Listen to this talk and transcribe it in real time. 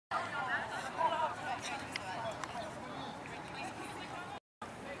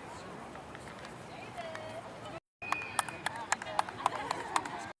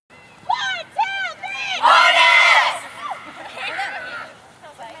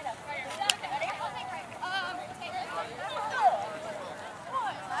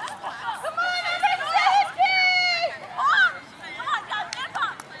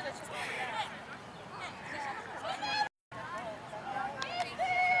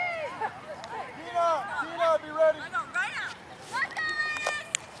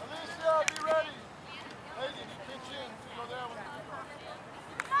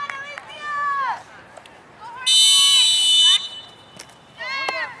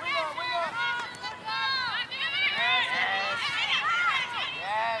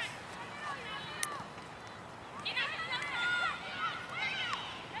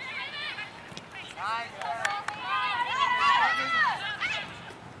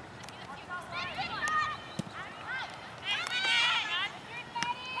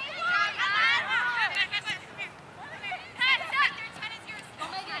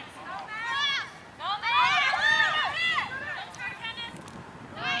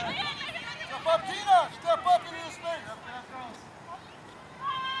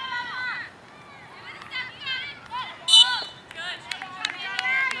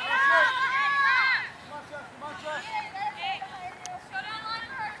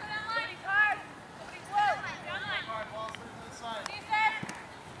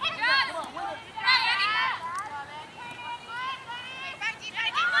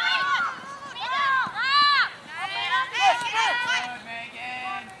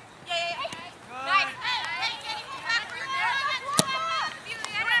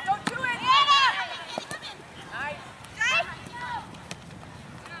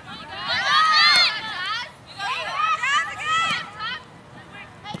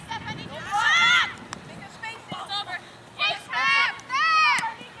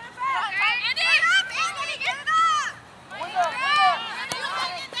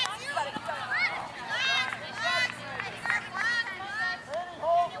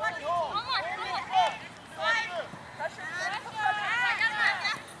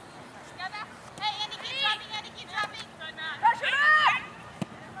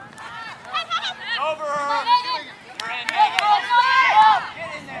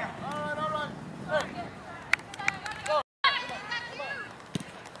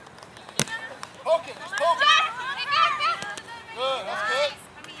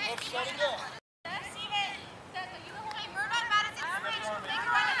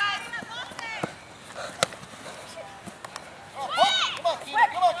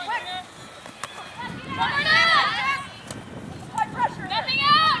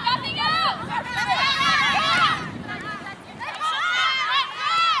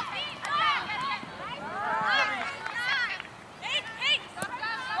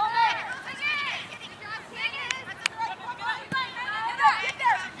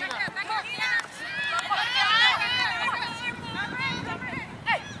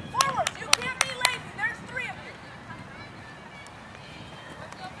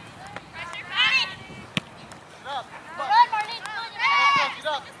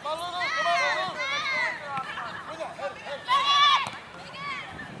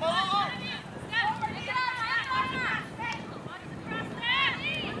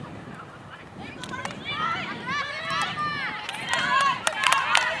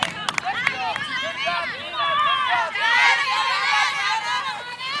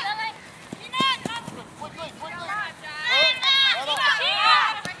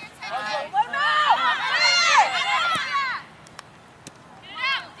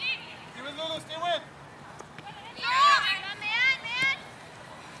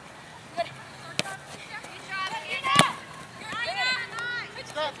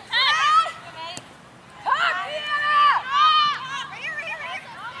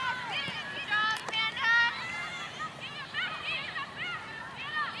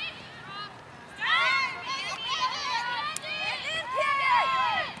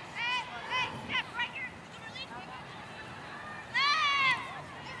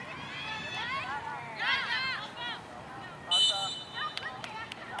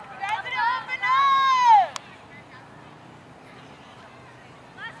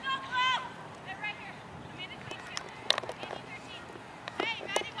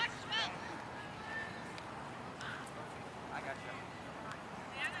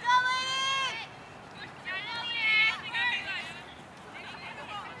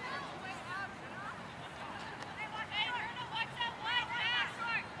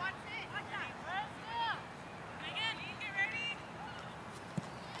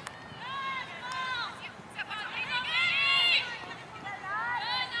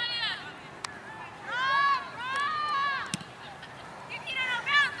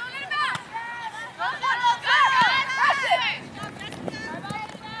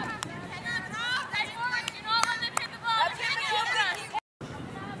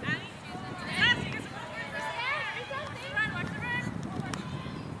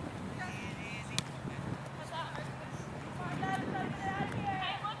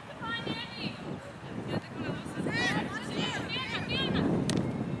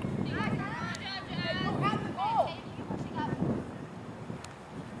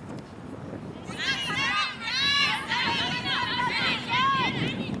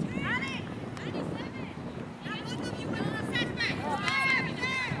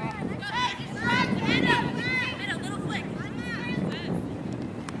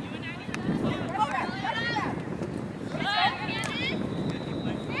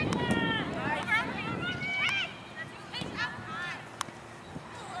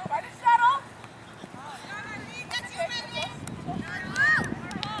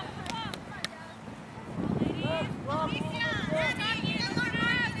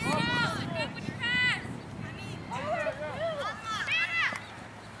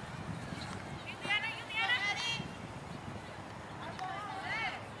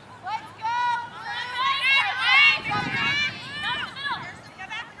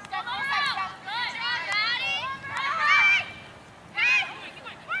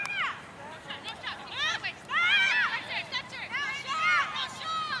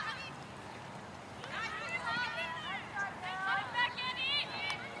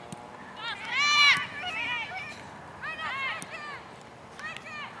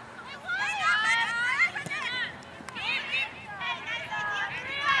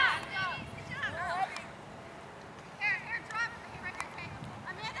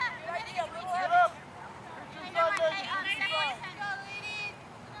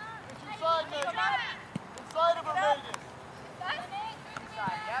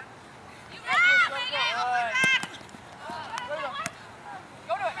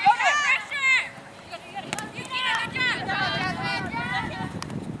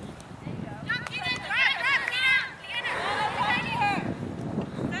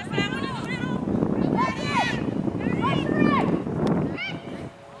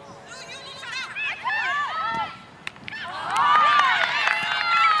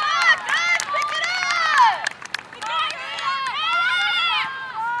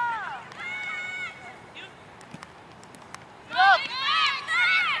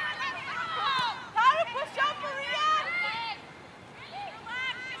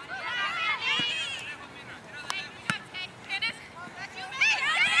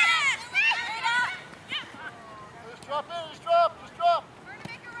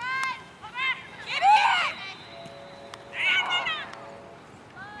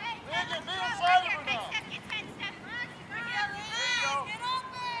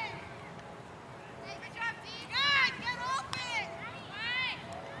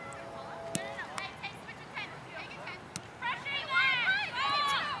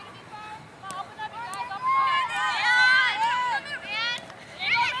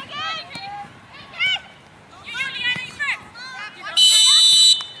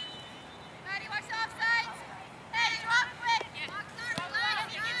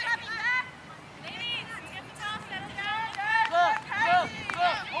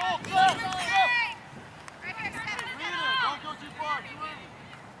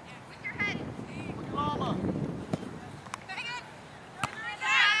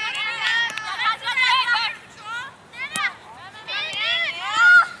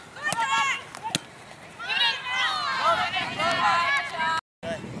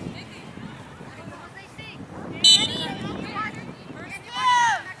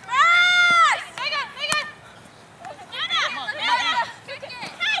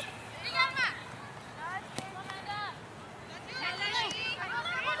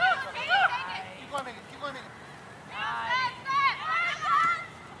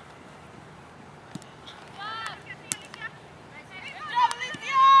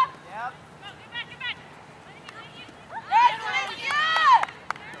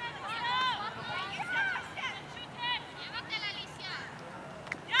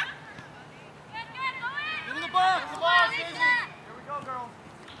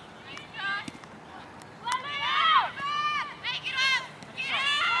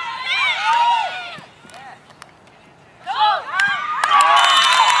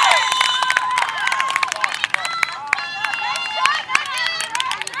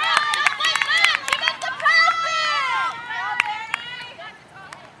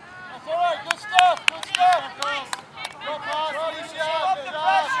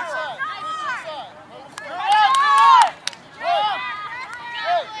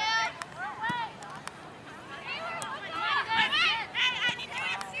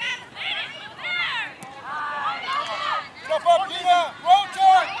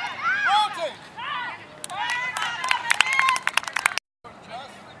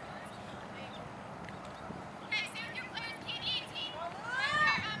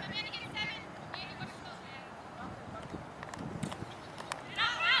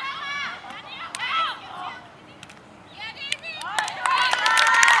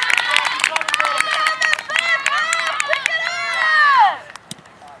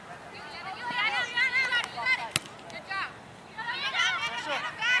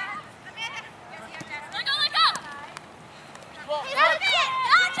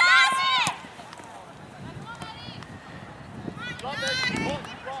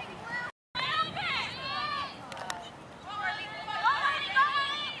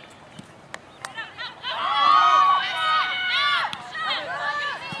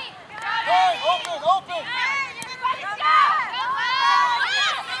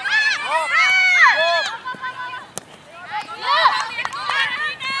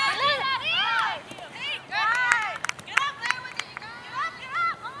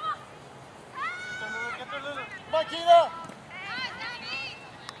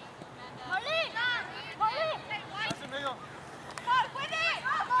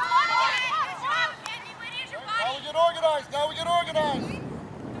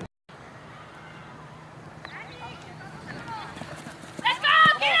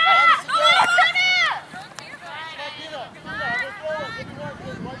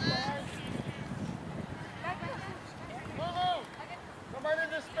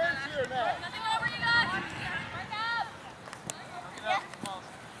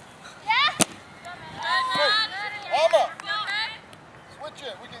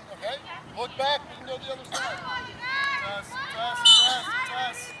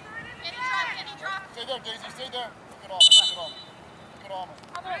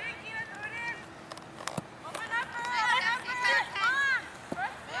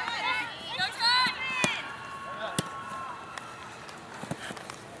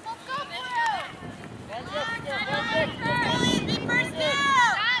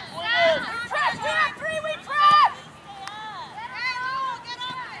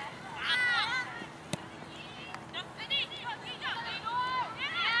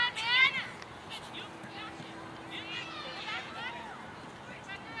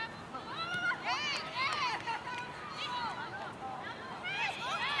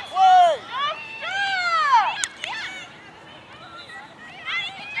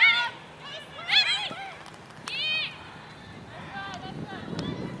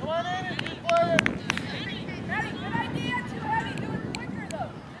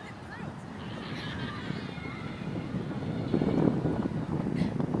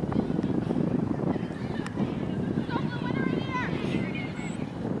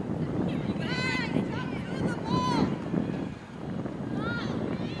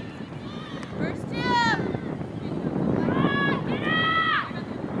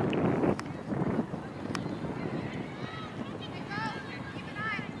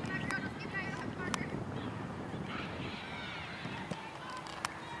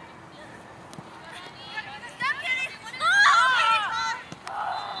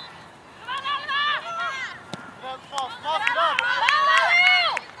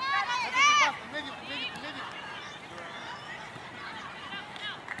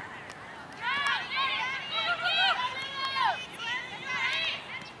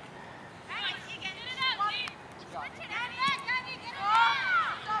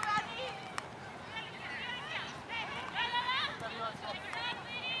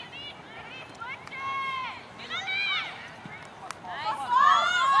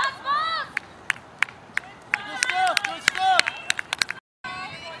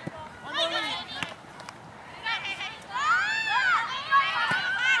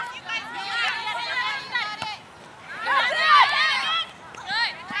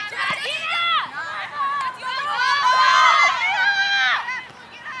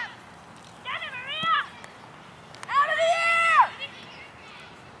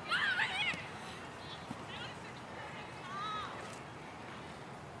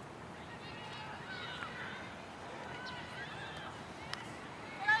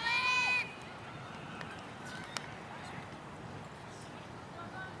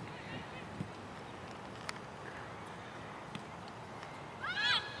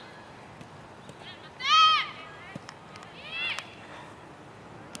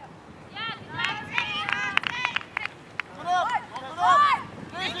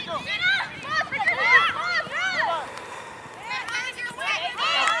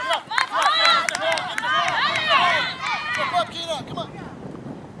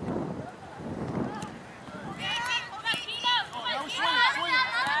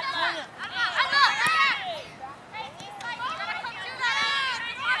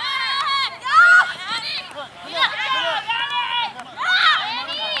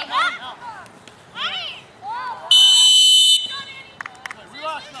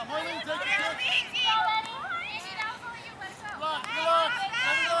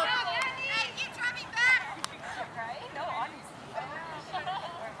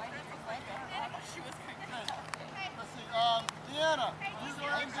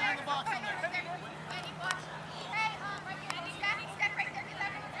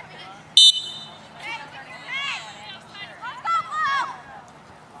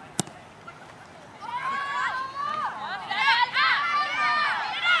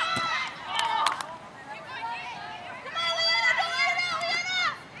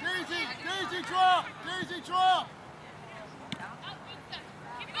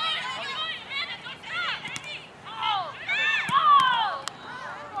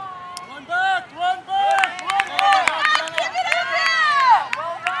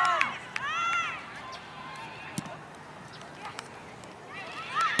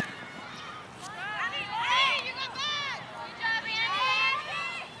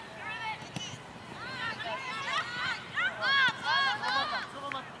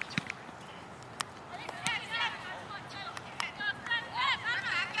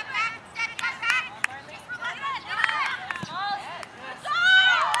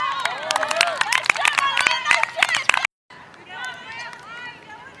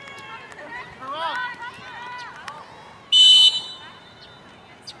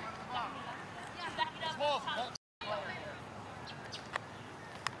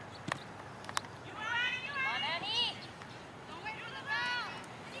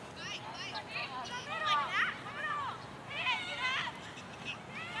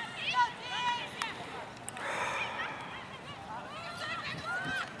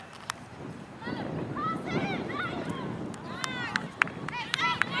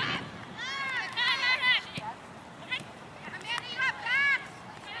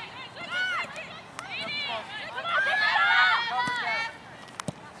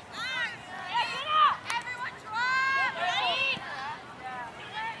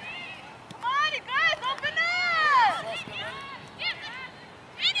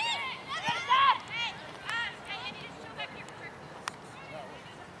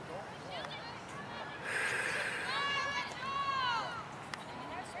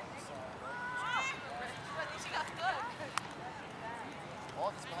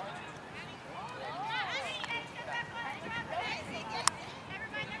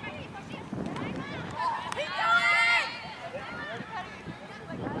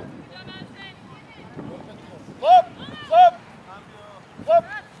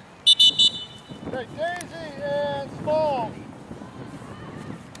Okay, Daisy and Small.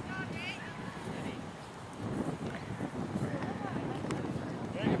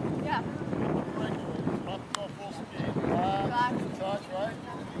 Yeah. Up to full speed. Relax. Touch, right?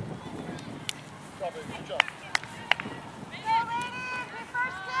 Good job, baby. Good job. Go, ladies! We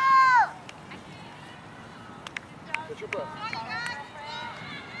first kill! Get your breath.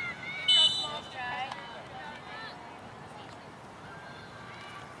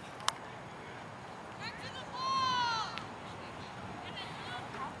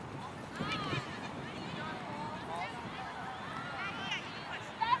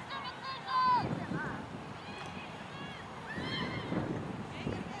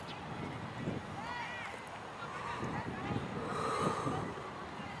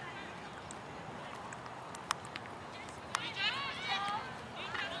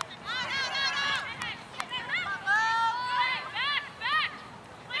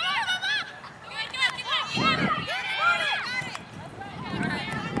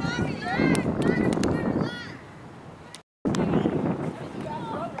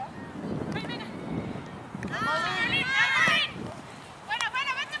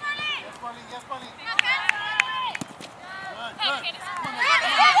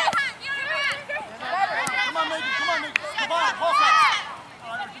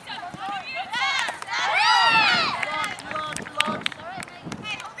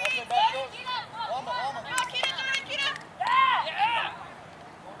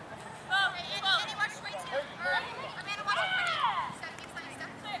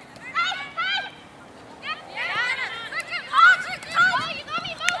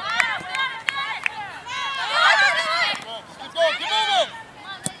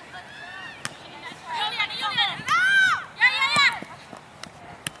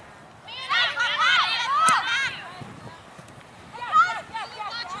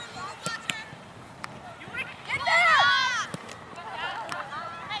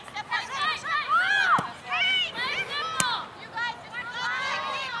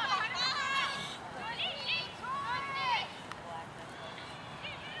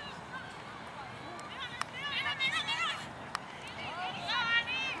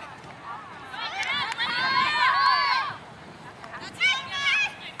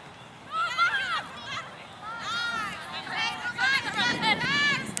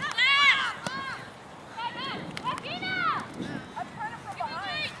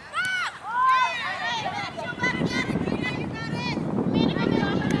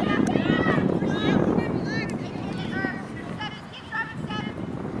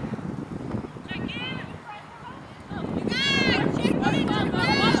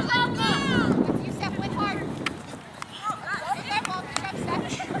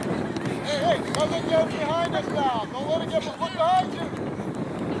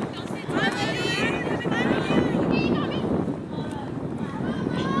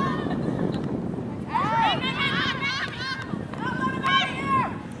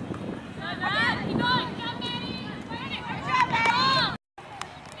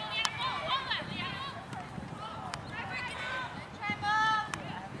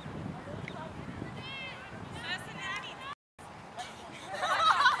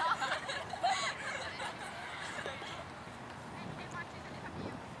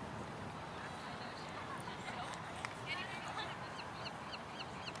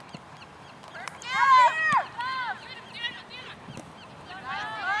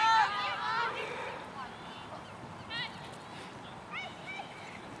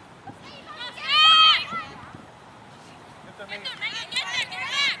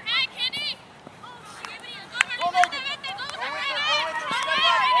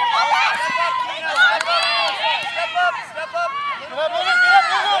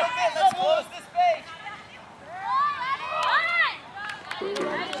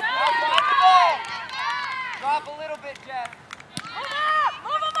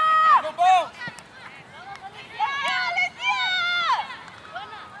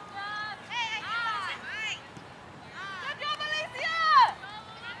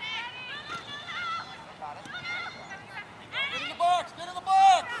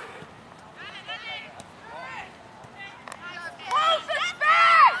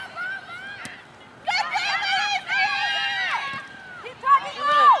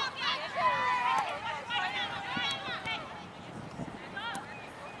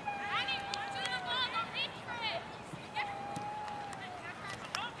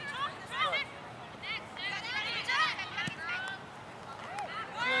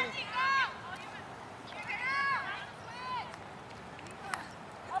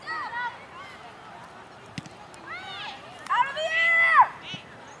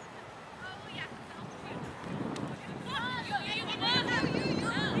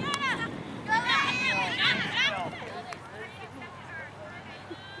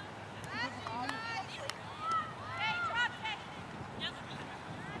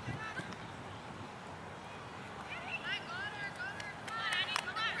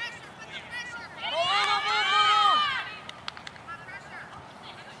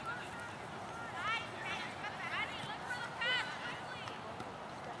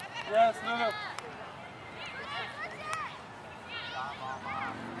 Yes, no.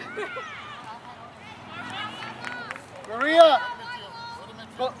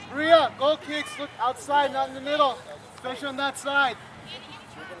 Maria, goal kicks, look outside, not in the middle. Especially on that side.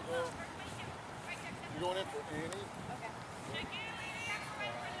 You're going in for Annie?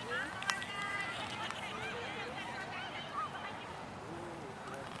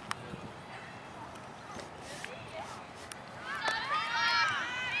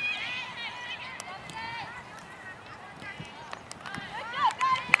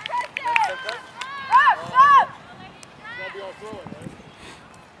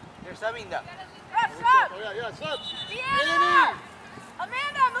 They're subbing though. Oh, yeah, sub. Annie!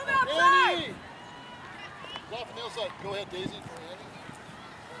 Amanda, move it outside! Annie! Off on the outside. Go ahead, Daisy, for Annie.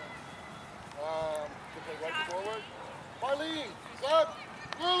 Can play right forward. Marlene, sub.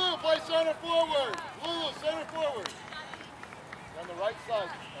 Lulu, play center forward. Lulu, center forward. On the right side.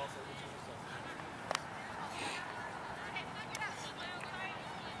 Also, which is the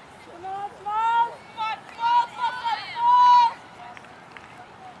Come on, small!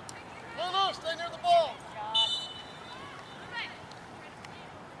 Lulu, stay near the ball.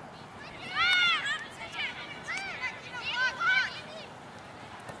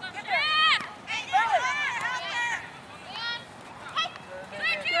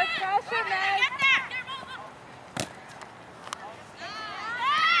 Good pressure, man!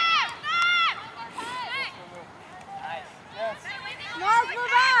 Smalls,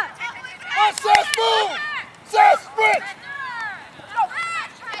 move up! Oh, Seth, move! Seth, sprint!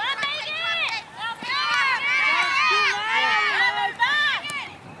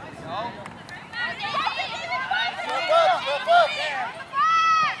 Step up!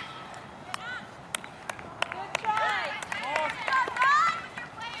 Good try!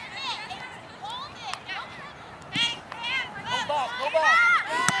 Go back!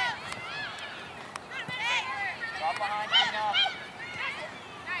 Drop behind Tina.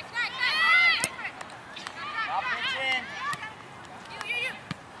 Drop pitch in.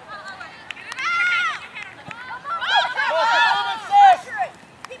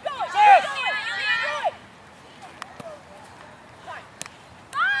 Keep going!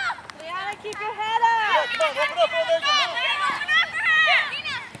 Liana, keep your head up! Come on, open up, Foundation,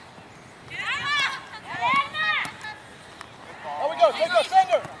 There we go, take us,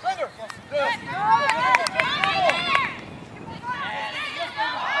 sender! Good.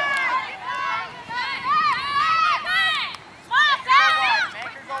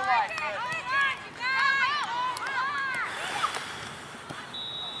 Make her go wide. Good.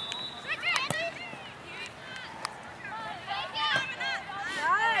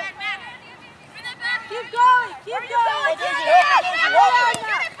 Keep going! Keep going! Daisy, help her, Daisy, help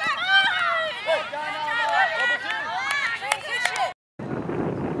her.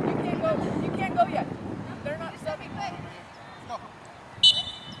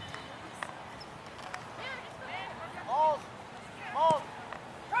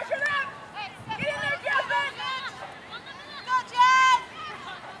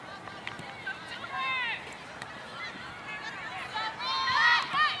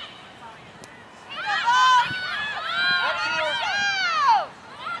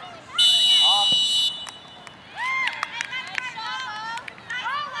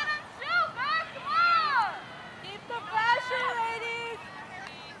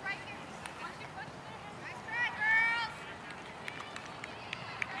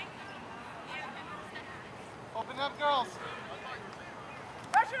 Open up, girls.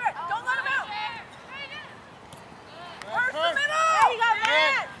 Pressure it! Don't let him out! First First. the middle! There you go,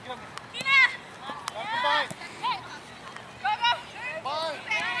 man! Combine.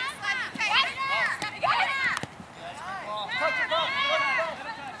 Touch it, go.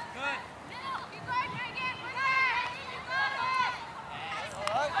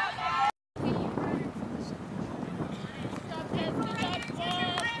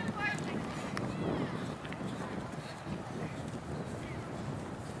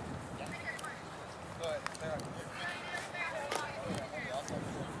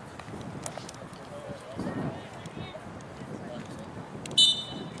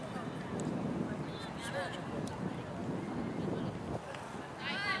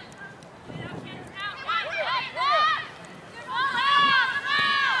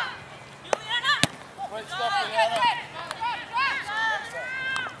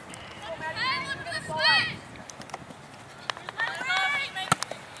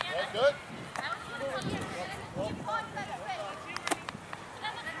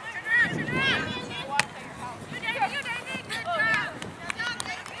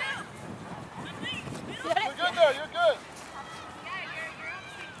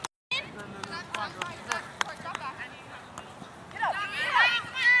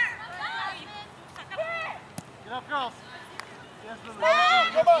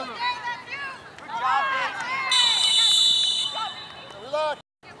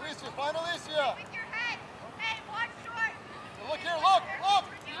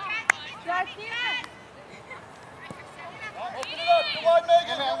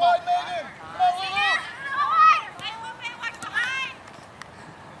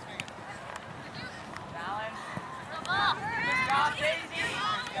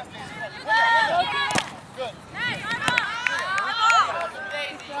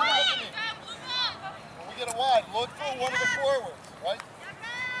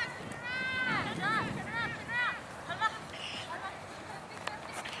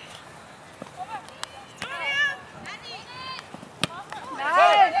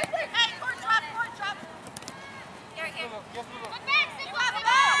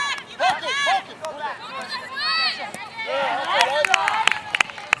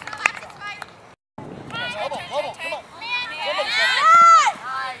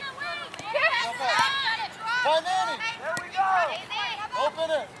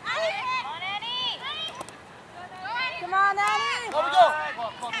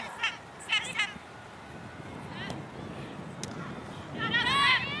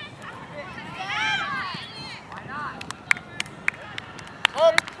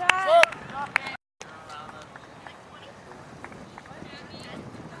 Up. Good try. Up.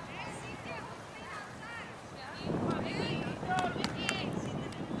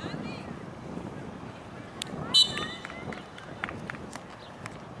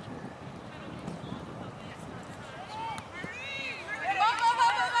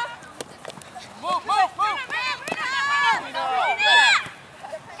 Move, move, move.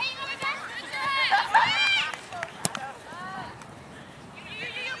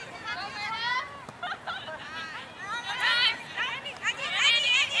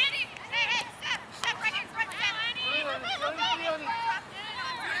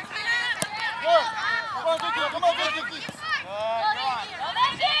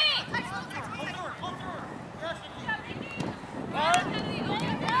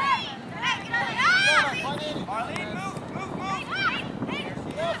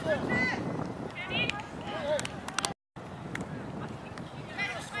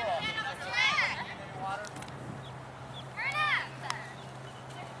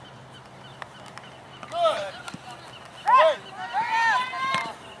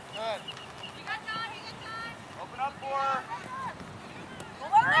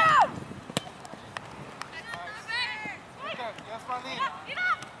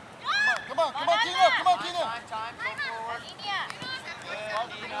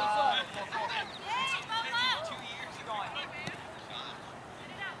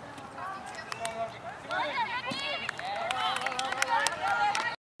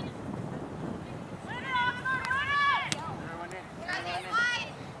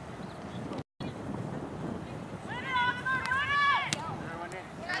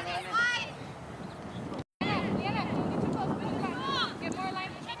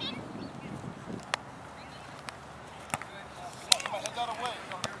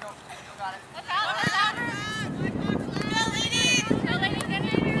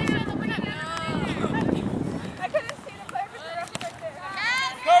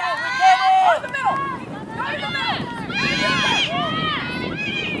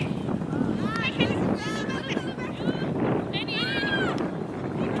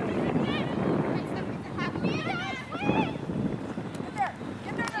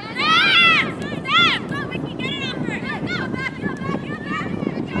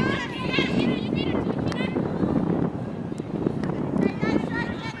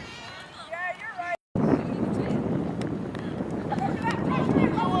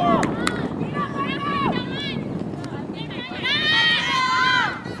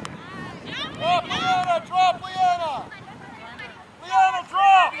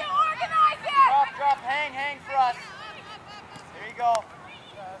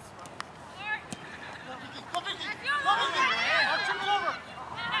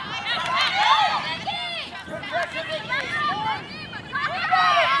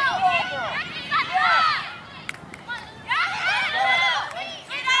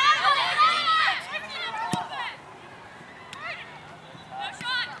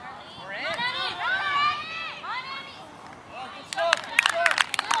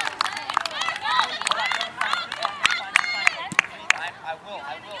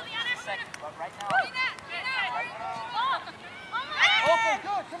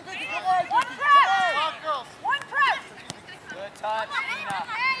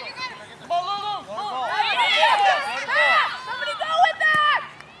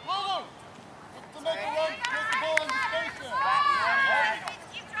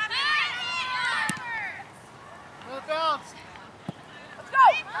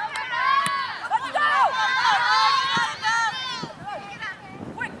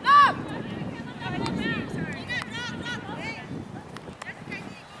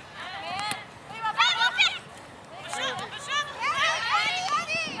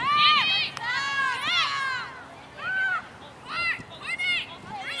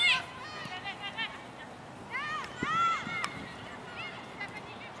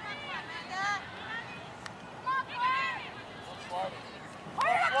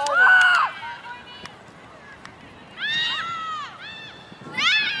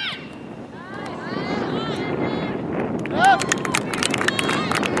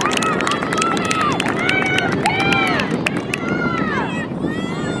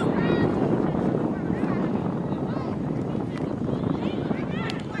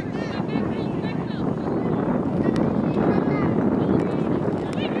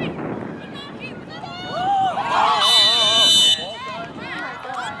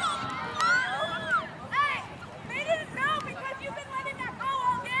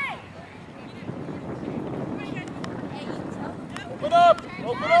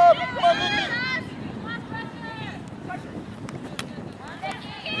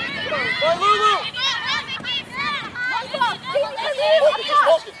 Focus, just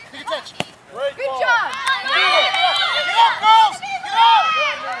focus. Pay attention. Great Good ball. job. Get up, girls! Get up!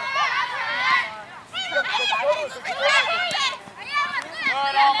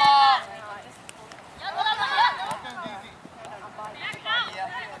 Good, Alma.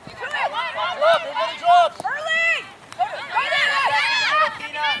 Drop, everybody drops. Early.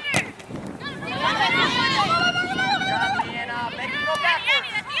 Make her go backwards.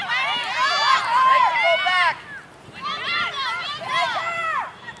 Make her go back.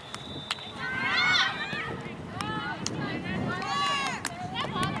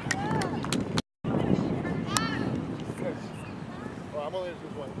 I'm only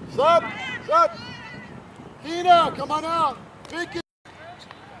this one. Stop! Stop! Tina, come on out. Vicky.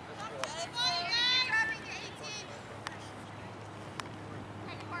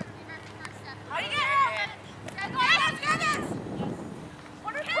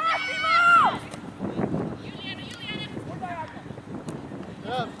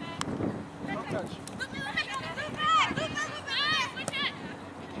 Yeah. Don't touch.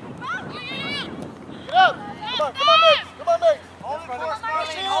 Get up! Come on, mates! Come on, mates! Hold it for us,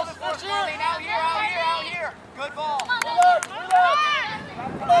 Marlene. Hold it for us, Marlene. Out here, out here, out here. Good ball. Relax, relax!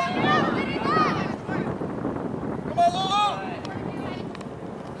 Come on, come on, Lulu!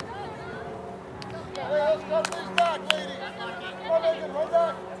 Hey, let's cut these back, ladies! Come on, Megan, run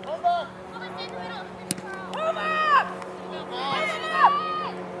back! Run back!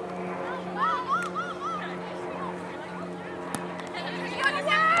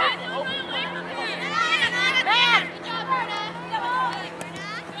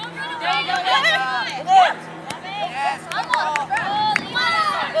 Move up. Yes, good ball.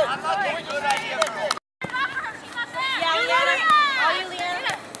 Unlucky. Good idea, girl.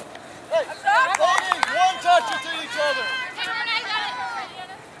 Hey, ladies, one touch it to each other!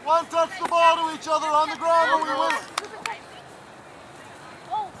 One touch the ball to each other on the ground when we win it.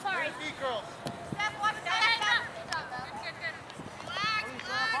 Oh, sorry. Feet, girls.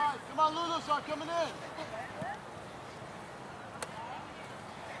 Come on, Lulu, start coming in.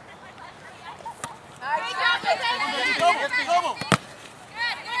 Double.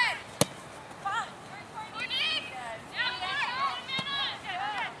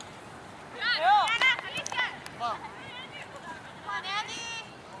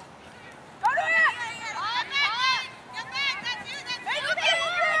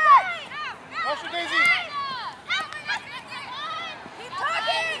 Pressure, Daisy.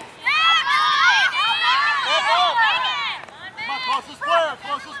 Come on, closest player,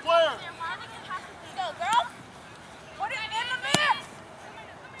 closest player. Go, girl. Put it in the mix.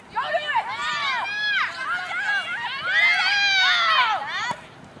 Go to it.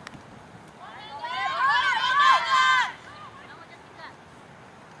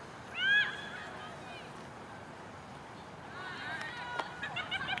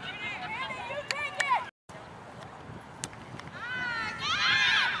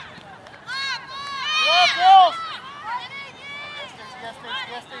 Girls.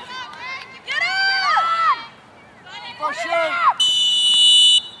 Yes, Daisy. Get up! For sure.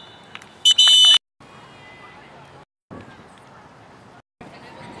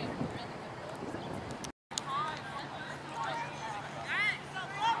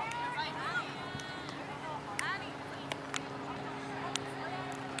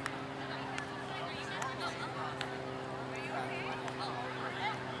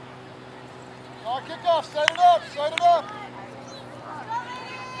 Kickoff, set it up, set it up.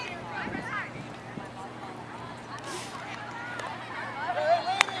 Hey,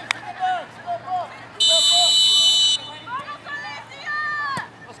 ladies, in the back, step up, step up.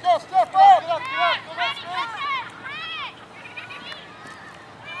 Let's go, step up, get up, go back,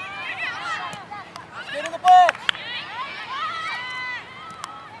 let's get in the box.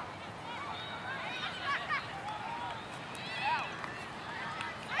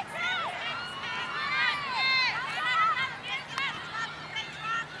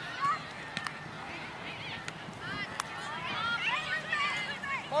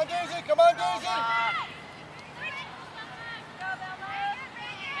 Come on, Daisy, come on, Daisy.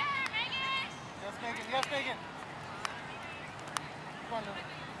 Yes, Megan, yes, Megan. Come on, Lily.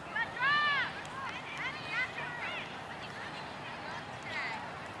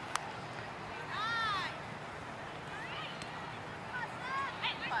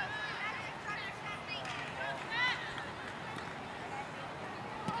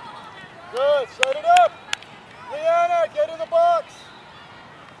 Good, set it up. Leanna, get in the box.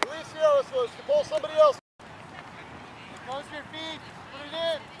 Alicia, let's pull somebody else. Close your feet, put it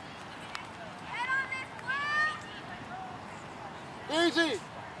in. Easy.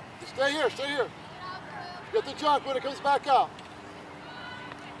 Stay here, stay here. Get the jump when it comes back out.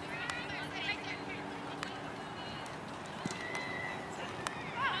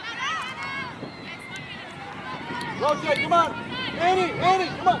 Rotate, come on. Annie,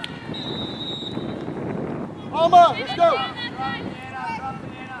 come on. Alma, let's go.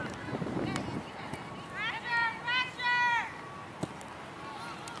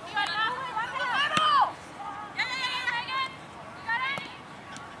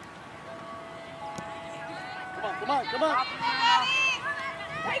 Come on.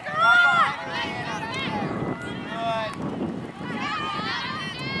 Take her on!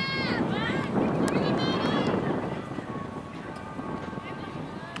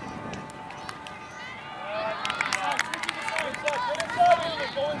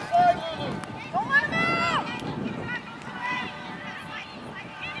 Go inside, Lulu. Don't let him out!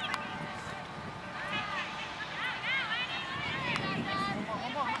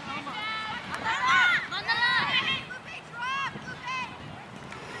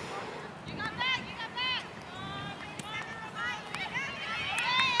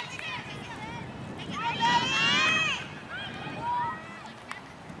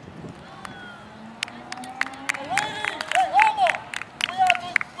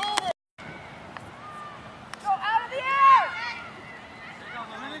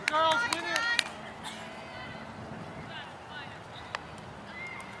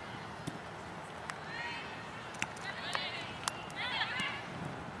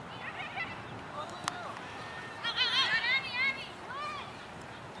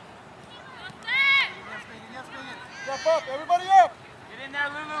 Step up, everybody up. Get in there,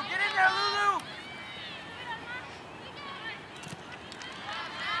 Lulu. Get in there, Lulu.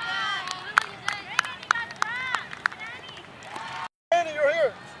 Annie, you're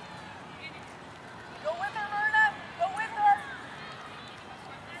here. Go with her, Myrna. Go with her.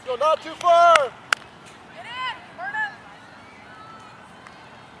 Let's go, not too far. Get in, Myrna.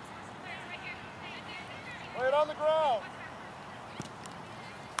 Right on the ground.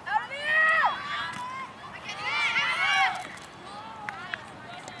 Out of the air.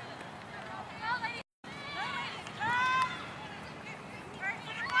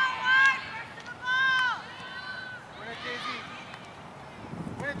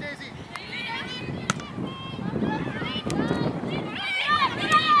 Win it, Daisy.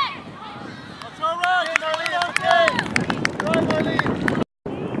 That's all right, Marlene. Okay. All right, Marlene.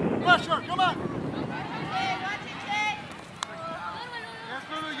 Pressure, come on. Yes,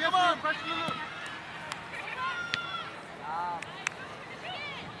 Lulu, come on. Pressure, Lulu.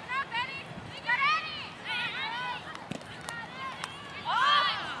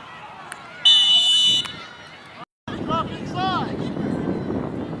 Drop inside.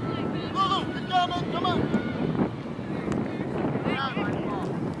 Lulu, get down, man. Come on.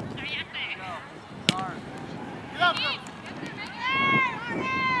 Get up, go.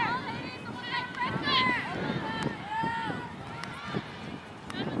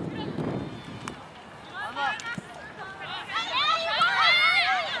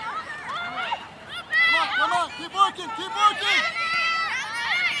 Come on, keep working.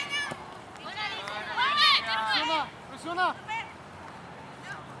 Persona.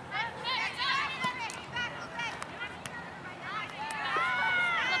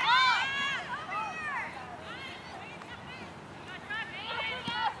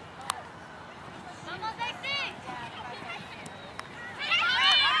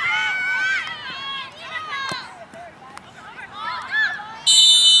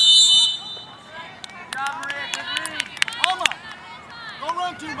 Alma, don't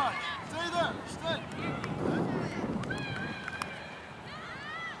run too much. Stay there. Stay.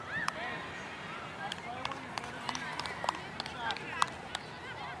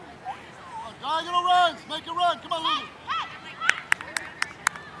 Diagonal runs. Make a run. Come on, Lulu.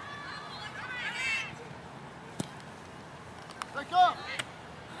 Take up.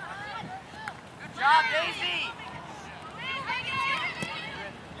 Good job, Daisy.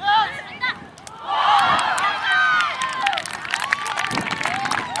 Yes.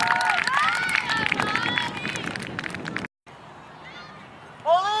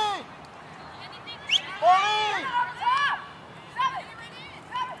 Pauline.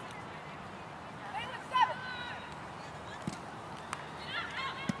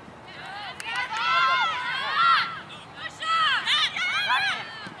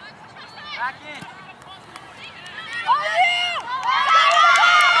 Back in.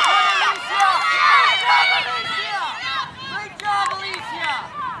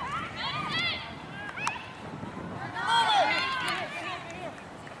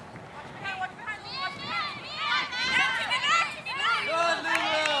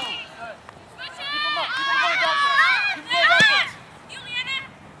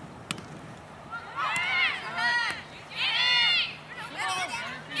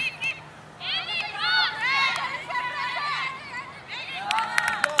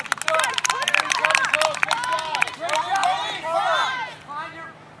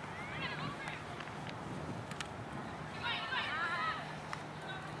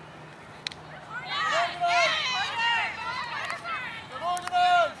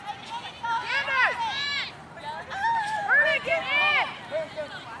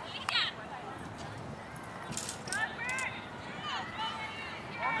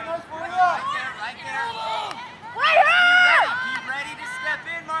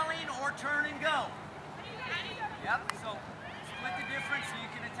 forward, turn and go. Yep, so split the difference so you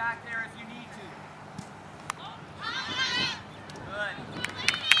can attack there if you need to. Good.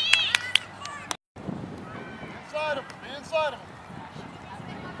 Inside him. Be inside him.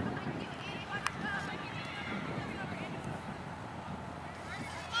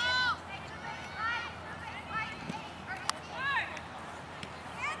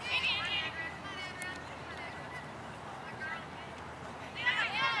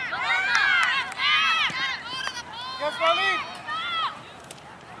 Yes, Marlene.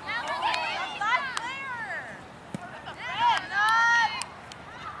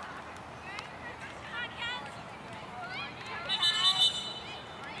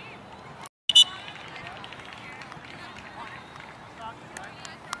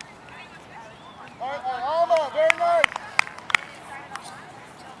 All right, Alma, very nice.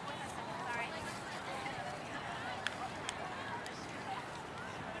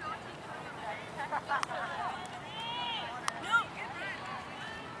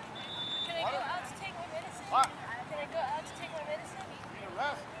 What? Can I go out to take my medicine? You need a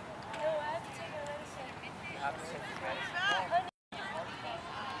rest. No, I have to take my medicine. You have to take your medicine.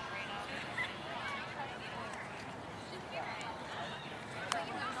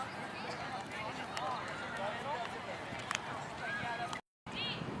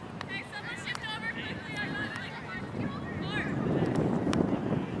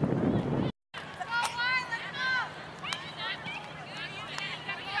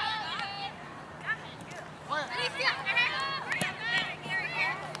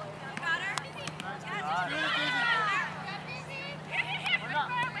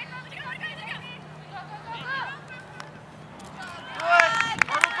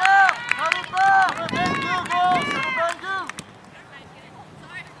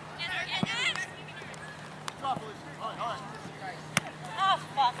 Oh,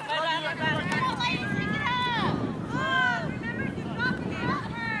 fuck. My bad.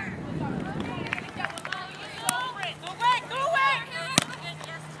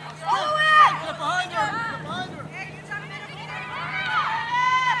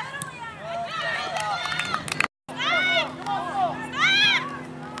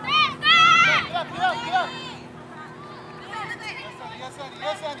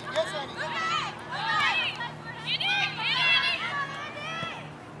 Yes, Andy. Yes, Andy.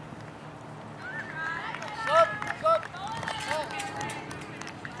 Sub.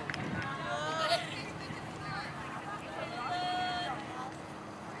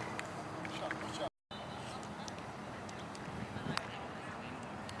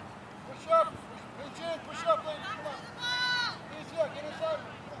 Push up. Reach in. Push up, ladies. Come on. Easy. Get inside.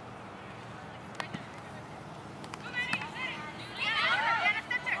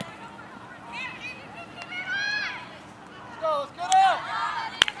 Let's get out.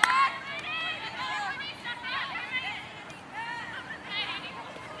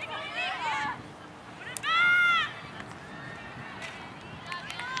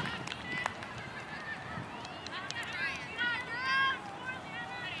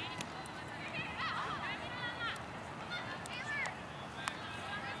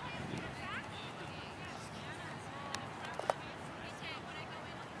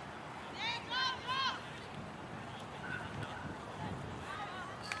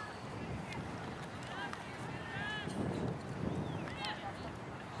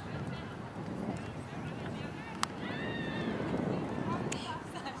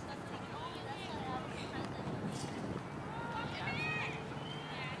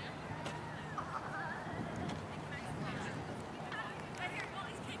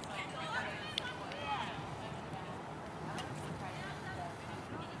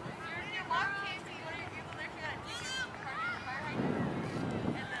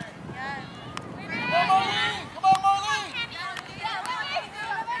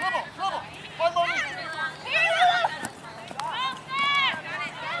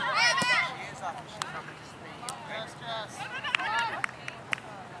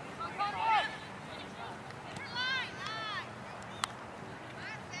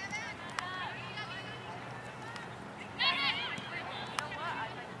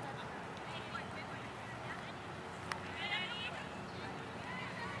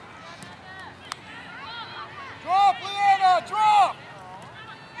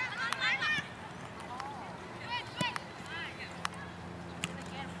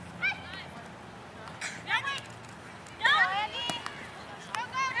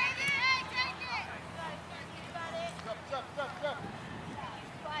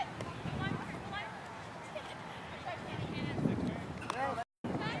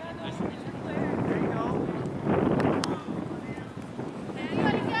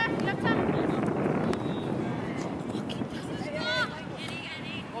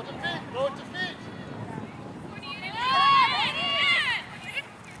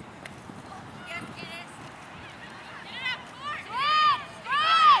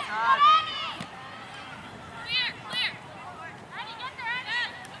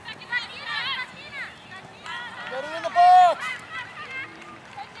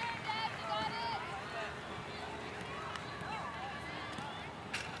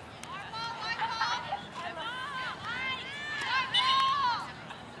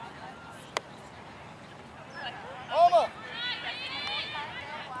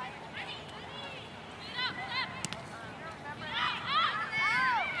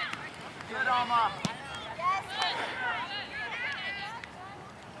 Alma.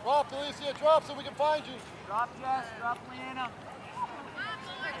 Drop, Alicia, drop so we can find you. Drop Jess, drop Leanna.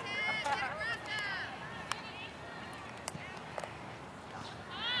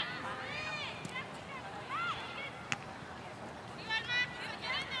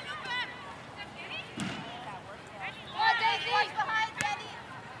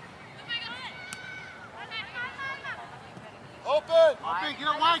 Open,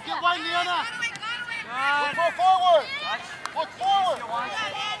 get wide, Leanna. Look for forward. Look forward. Good. Come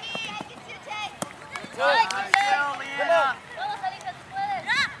on.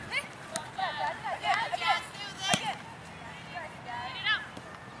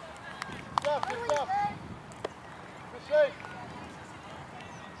 Good stuff. Good shape.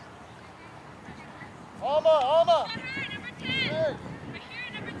 Alma. Hey.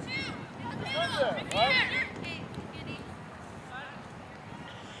 Good there, right?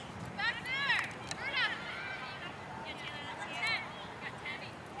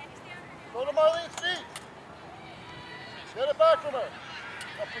 Go to Marlene's feet. Get it back from her.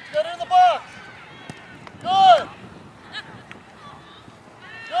 Now get it in the box. Good.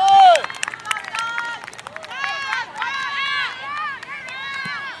 Good.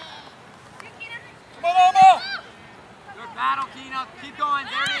 Come on, Alma. Good battle, Keena. Keep going.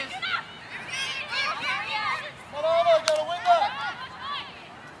 There it is. Come on, Alma. You gotta win that.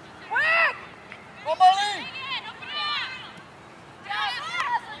 Come on, Marlene.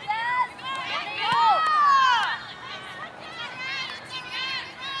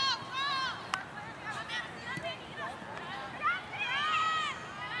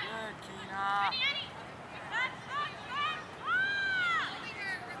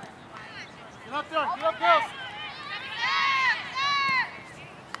 Get up there, girls.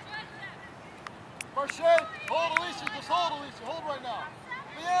 Marche, hold Alicia, just hold Alicia, hold right now.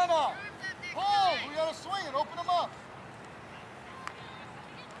 Leanna, hold, we gotta swing it, open them up.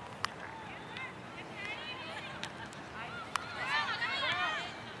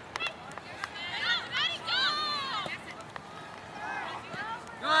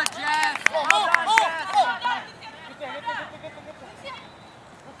 Good, Jess. Well done, Jess.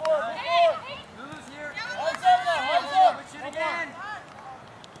 Move forward. Lulu's here. Eyes up now, eyes up. Switch it again.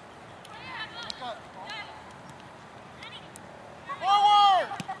 Forward.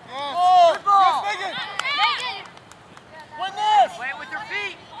 Yes. Good ball. Yes, Megan. Win this. Play it with your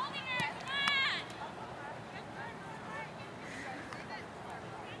feet.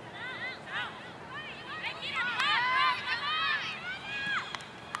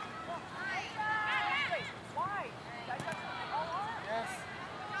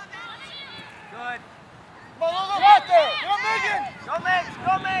 Good. Come on, Lulu, back there. Get up, Megan. Go, Megs.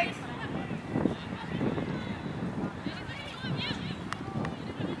 Go, Megs.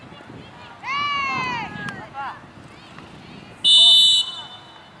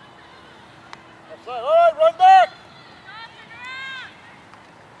 Offside. All right, run back.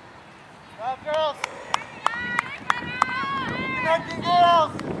 Stop, girls. Connecting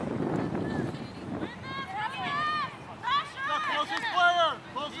girls. Closest player.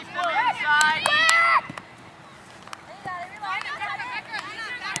 Closest player. Inside.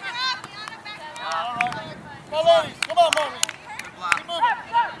 All right. Come on, ladies. Come on, Marlene. Good block. Keep moving.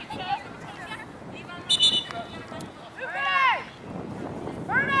 Play.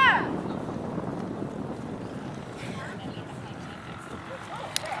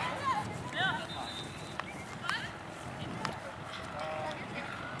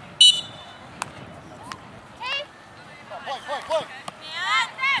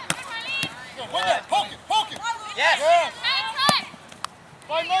 Good, win that. Poke it. Yes. Yes.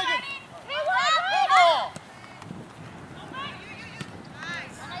 Find Megan. Come on.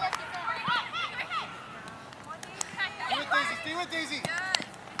 Stay with Daisy. Big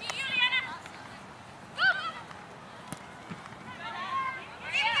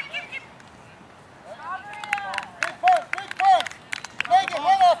punch. Megan,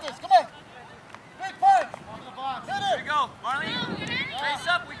 run off this. Come on. Big punch. Hit Here we it. go. Marlene, face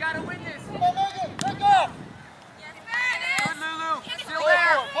up. We got to win this. Come on, Megan. Pick up. Good, Lulu. Still Play it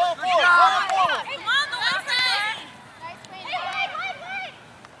there. forward. Good job.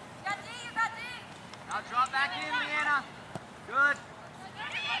 Now drop back in, Leanna. Good.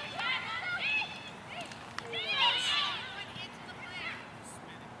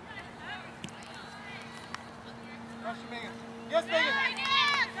 Megan. Yes, Megan. Here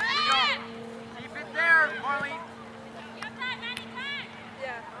we go. Keep it there, Marlene.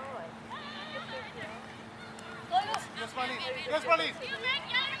 Yes, Marlene.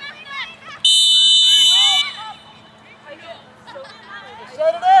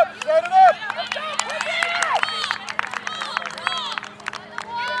 Set it up.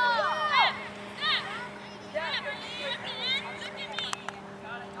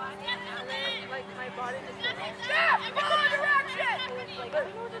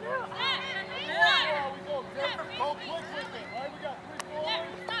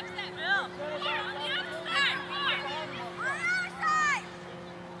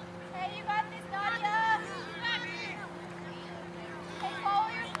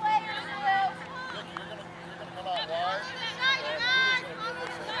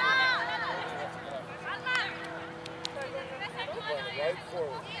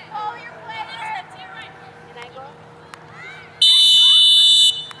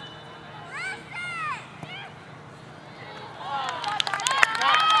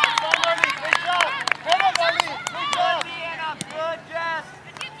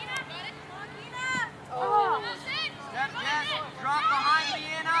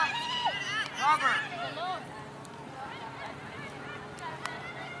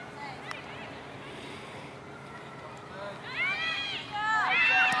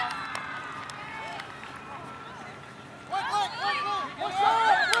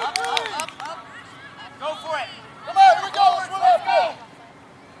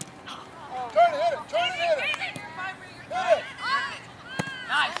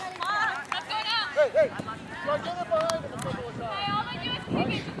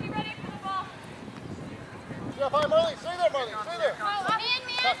 Marlene. Stay there.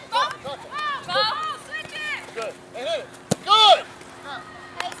 Go. Switch it. Good. And hit it. Good.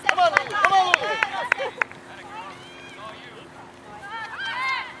 Come on, Lulu. Come on, Lulu.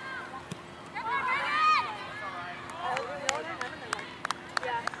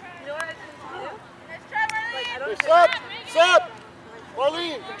 Set. Set.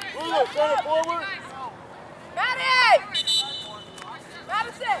 Marlene. Lulu, center forward. Maddie!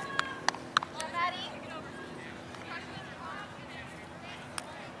 Madison! Maddie?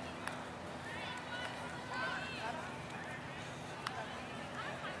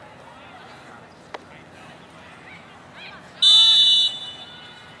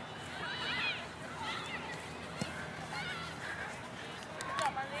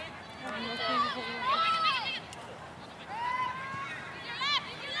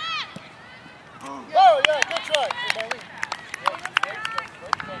 Oh, yeah, good try. Hey, Marlene.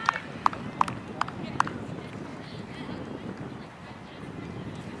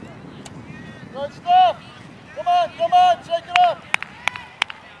 Good stuff. Come on, shake it up.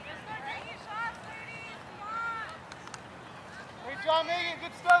 Great job, Megan.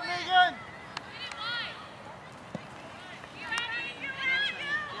 Good stuff, Megan.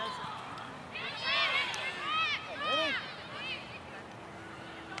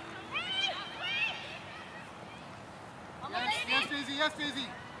 Yes, Daisy, yes, Daisy.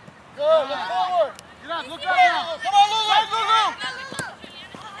 Good, look forward. Get up, look Come up on, now. Lulu. Come on, Lulu.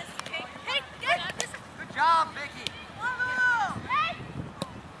 Good job, Vicky.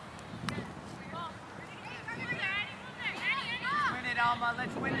 Win it, Alma.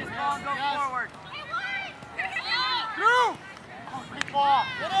 Let's win this ball and go forward. Through. Oh, great ball.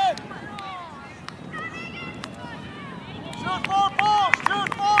 Get in. Shoot 4 poles. Shoot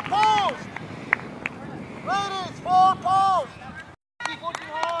 4 poles. Ladies, 4 poles. Keep working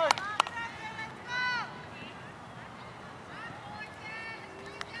hard.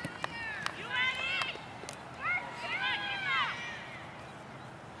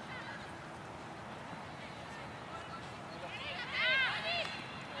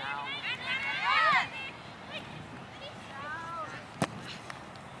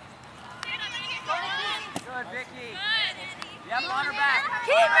 Good, Vicky. Yep, on her back.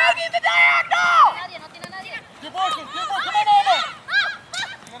 Keep making the diagonal! Keep working. Come on, Alma.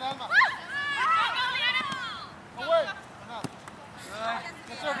 Bien, Alma. Away. Good.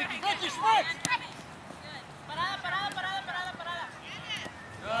 Yes, sir, Vicky. Vicky, sprint. Parada.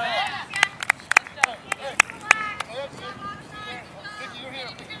 Good. Hey. Vicky, you're here.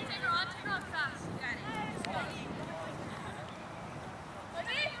 Vicky.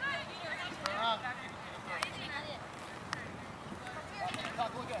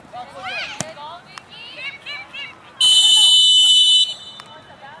 Tackle again.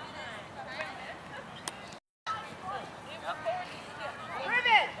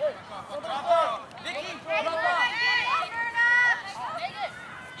 Vicky,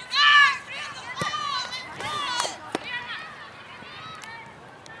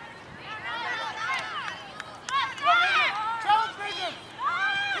 Challenge Megan.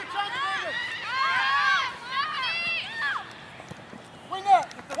 Keep challenging Megan. Win that.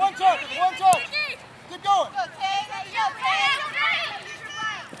 One touch. Keep going.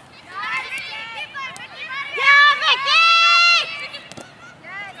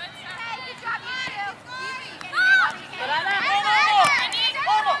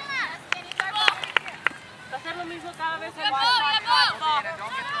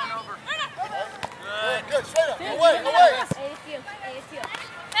 don't get thrown over. Good. Straight up. Away.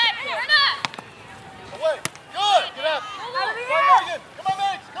 Away. Good. Get up. Come on, Megan. Come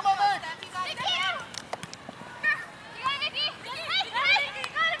on, Megs.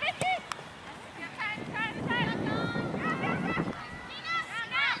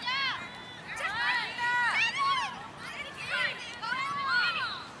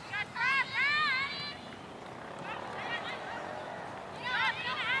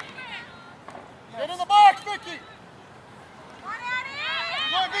 Get in the box, Vicky.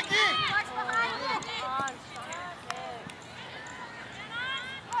 Come on, Vicky.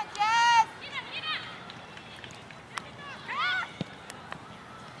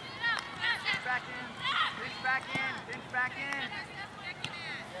 Pinch back in.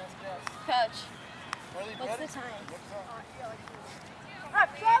 Coach, Marlene, what's ready? the time?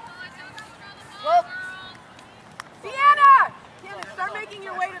 Up. Sienna! Sienna, start making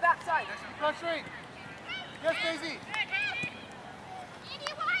your way to that side. Cross straight. Yes, Daisy.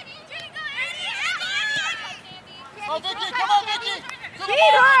 Oh, Vicky, come on, Vicky. To the Beat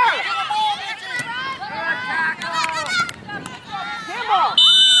ball, her! Vicky. To the ball, Vicky. Good tackle. Campbell!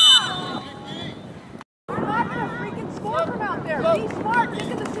 Vicky. I'm not gonna freaking score from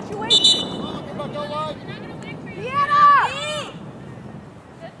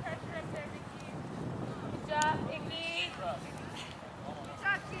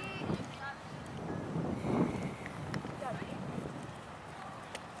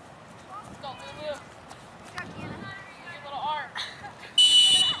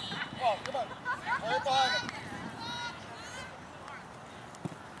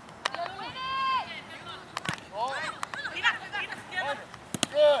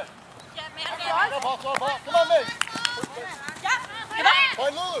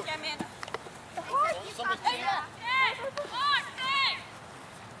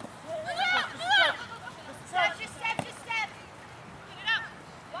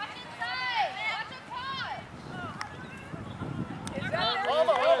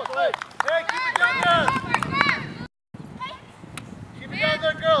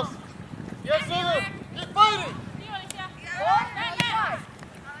Lulu. Keep fighting. All right.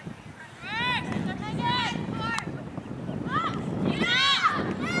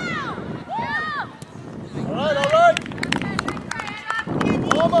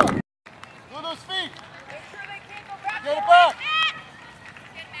 Alma. Lulu's feet. Get it back.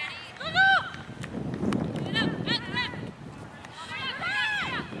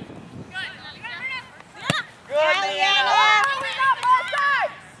 Good, Leanna.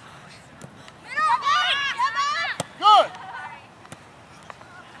 Good.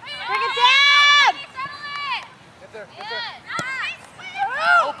 Bring it down! Get there.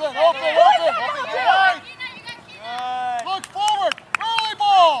 Open. Wide. Look forward. Early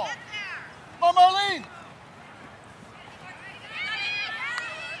ball. Come on, Marlene.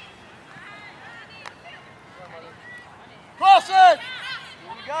 Cross it. Here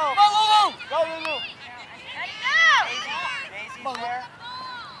we go. Come on, Lulu. Go, Lulu. Daisy's there.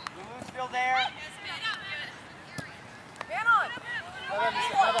 Lulu's still there.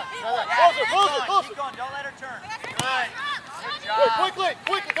 Closer. Keep going. Don't let her turn. Good. Good Hey, job. quickly.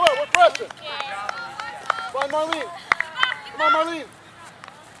 Come on, we're pressing. Come on, Marlene.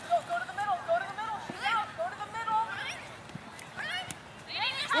 Go to the middle. She's out. Go to the middle.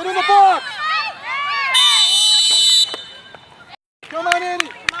 Get in the box. Come on, Annie.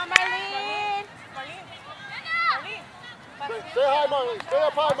 Come on, Marlene. Stay high, Marlene. Stay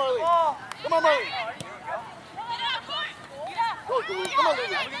up high, Marlene. Come on, Marlene. Go, Lulu. Come on,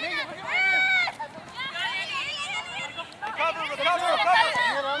 Lulu. Recover. Bring the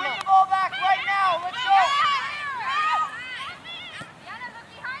ball back right now. Let's go.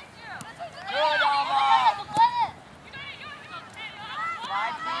 Good, Alma.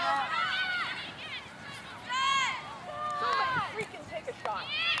 Slide, Tina. Somebody freaking take a shot.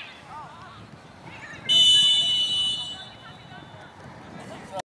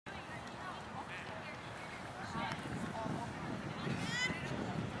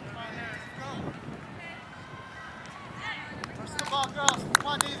 Push the ball, girls. Come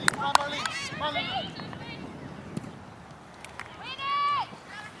on, Daisy. Come on, Marlene. Come on, Lulu.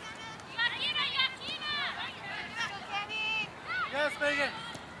 Yes, Megan.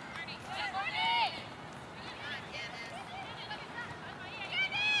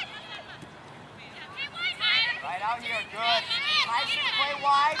 Right out here. Good. Nice and play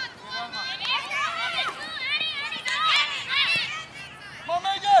wide. Come on,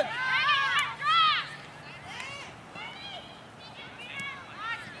 Megan.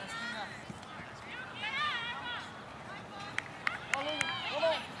 Come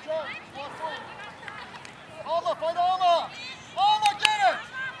on, John. Walk forward. Alma, find Alma. Alma, get it.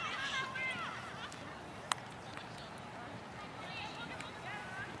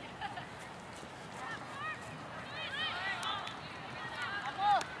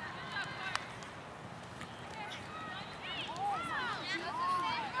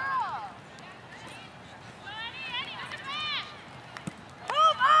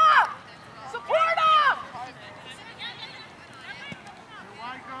 Move up! Support him!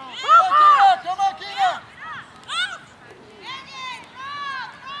 Wide, girls. Come on, Keena.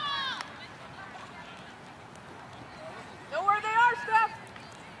 Know where they are, Steph.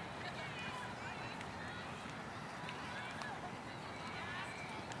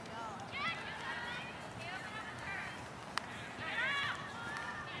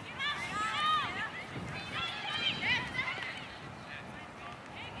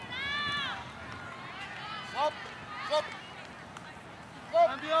 Up.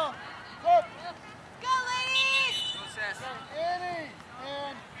 Cambio. Up. Go, ladies! Go, Sess. Annie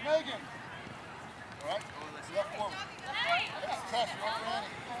and Megan. All right, left forward. That's Tess, you're over Annie.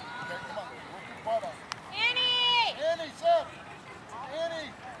 Okay, come on, work your butt off. Annie! Annie, set.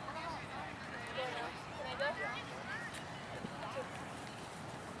 Annie.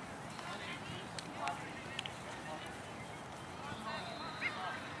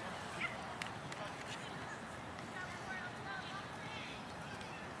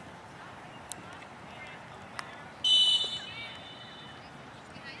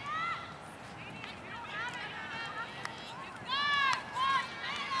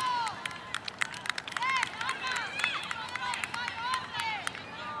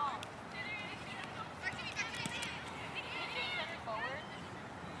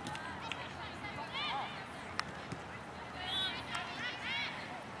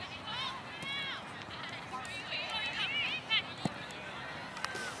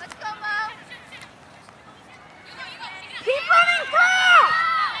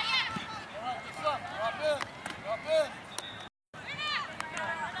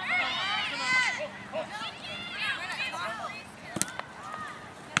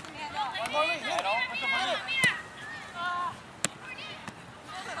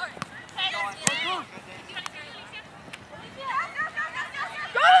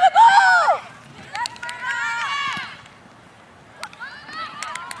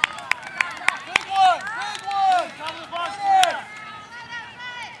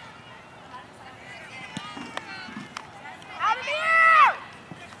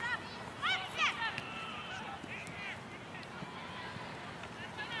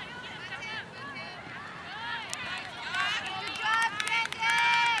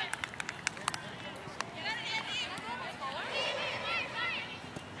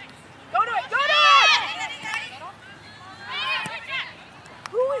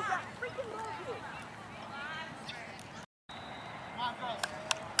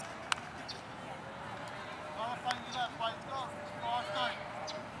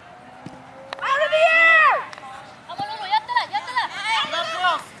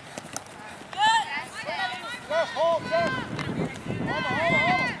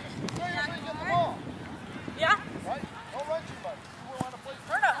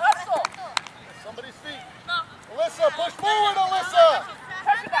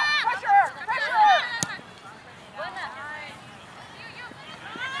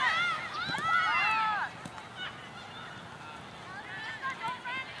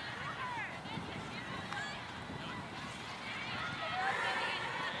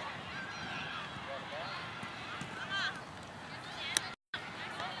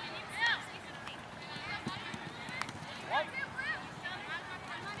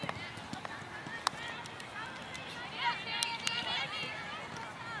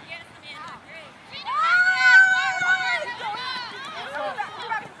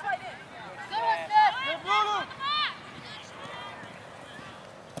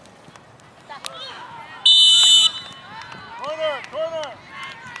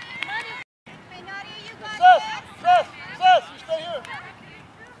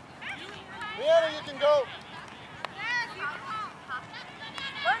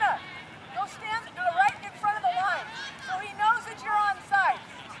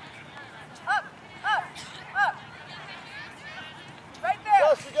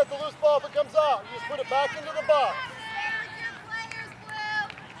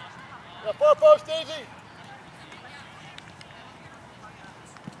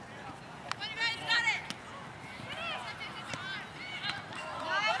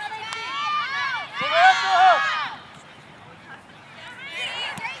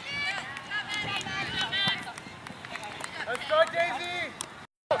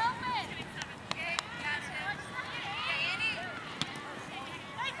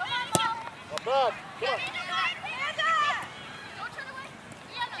 Brad, come on.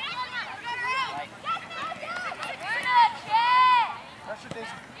 Pressure,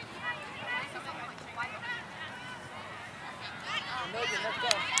 Daisy. Megan, next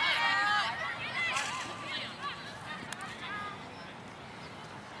time.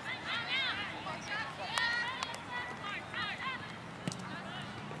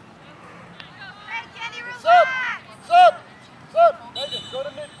 Sub! Sub! Sub! Megan, go to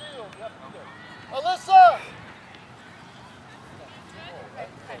midfield. You have to be there. Alyssa!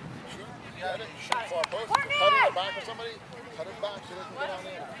 Shoot far post. Cut it in the back of somebody. Cut it back so they can get on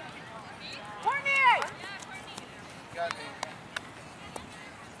in. Courtney! Got me.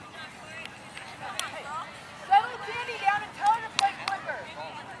 Settle Candy down and tell her to play quicker.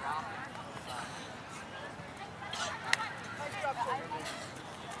 Nice job, Courtney.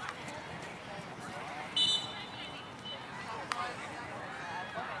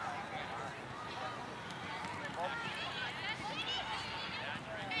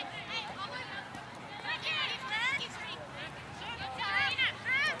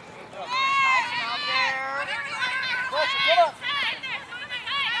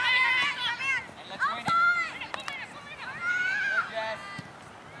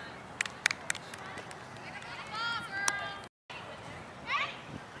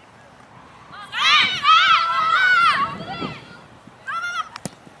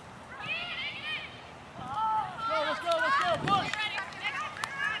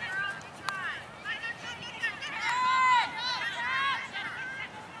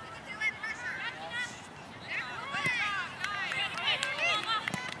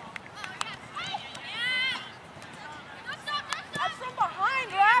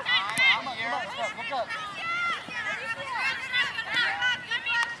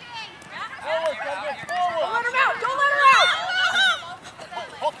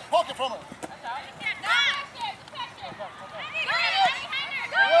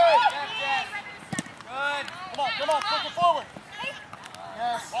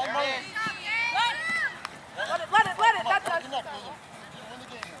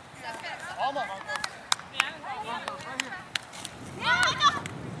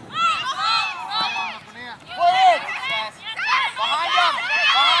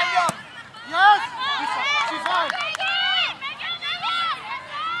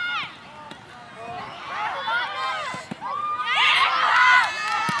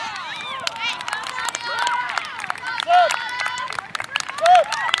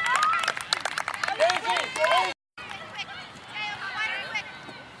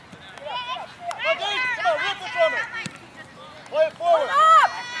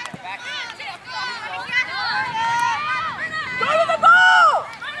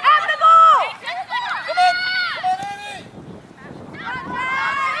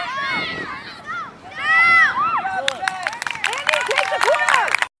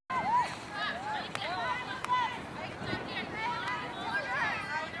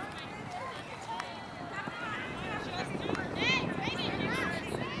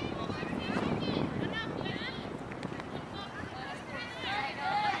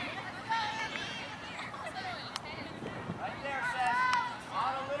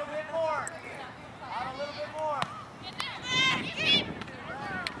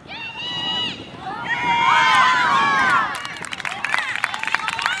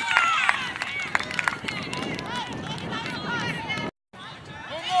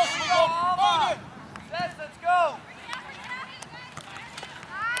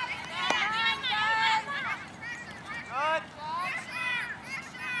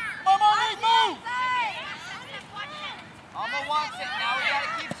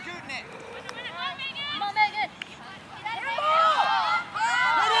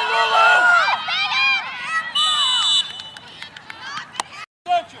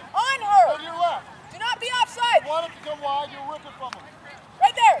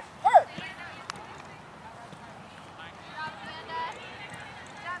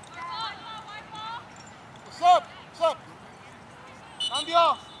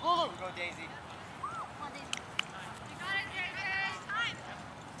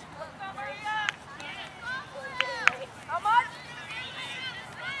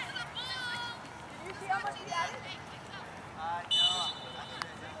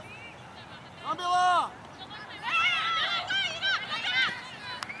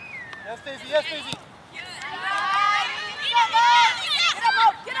 Yes, Daisy.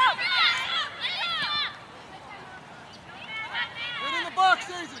 Get up! Right in the box,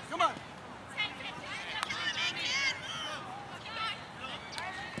 Daisy. Come on.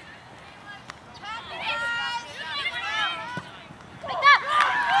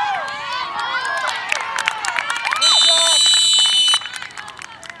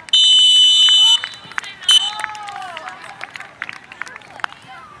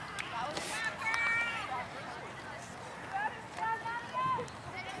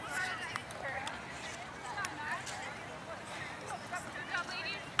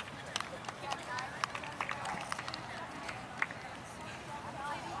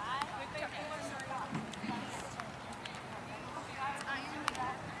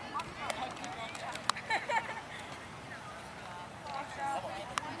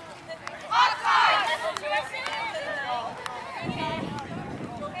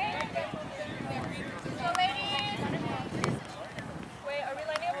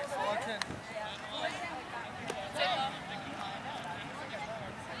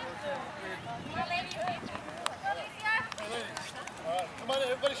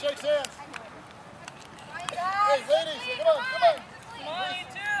 shakes hands. Hey, ladies, come on, come on. Come on, you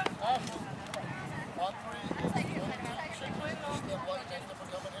two. Ashley, on three. Shake hands. Step like thank them for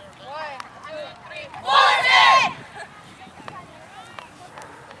coming here. Okay? 1, 2, 3, 4.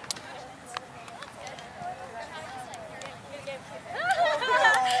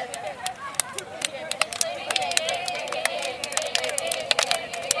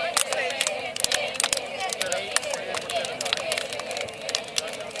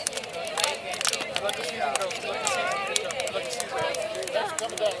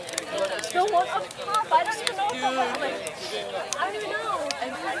 No one up top. I don't even know if I'm like, I don't even know.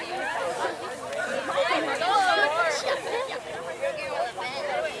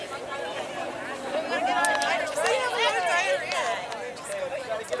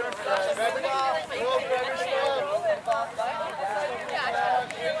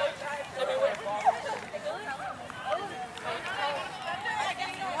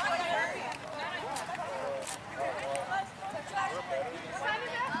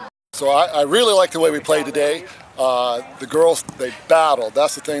 So I really like the way we played today. The girls, they battled.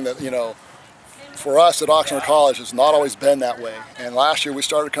 That's the thing that, you know, for us at Oxnard College, it's not always been that way. And last year we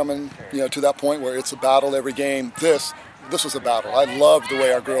started coming, you know, to that point where it's a battle every game. This was a battle. I loved the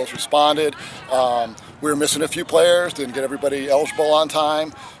way our girls responded. We were missing a few players, didn't get everybody eligible on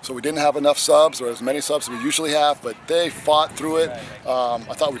time, so we didn't have enough subs or as many subs as we usually have, but they fought through it.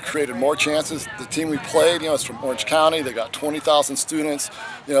 I thought we created more chances. The team we played, you know, it's from Orange County. They got 20,000 students.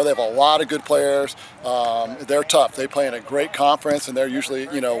 You know, they have a lot of good players. They're tough. They play in a great conference, and they're usually,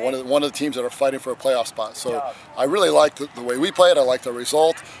 you know, one of the teams that are fighting for a playoff spot. So I really liked the way we played. I liked the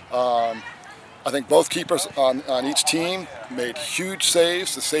result. I think both keepers on each team made huge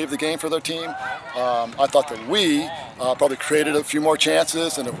saves to save the game for their team. I thought that we probably created a few more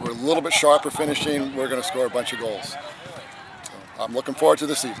chances, and if we're a little bit sharper finishing, we're going to score a bunch of goals. So I'm looking forward to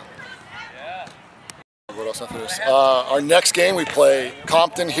the season. What else after this? Our next game, we play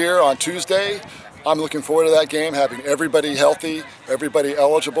Compton here on Tuesday. I'm looking forward to that game, having everybody healthy, everybody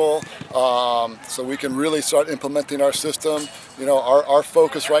eligible, so we can really start implementing our system. You know, our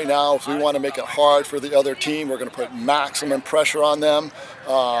focus right now is we want to make it hard for the other team. We're going to put maximum pressure on them,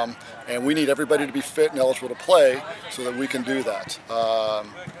 and we need everybody to be fit and eligible to play so that we can do that.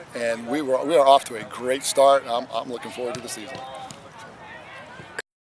 And we are off to a great start. I'm looking forward to the season.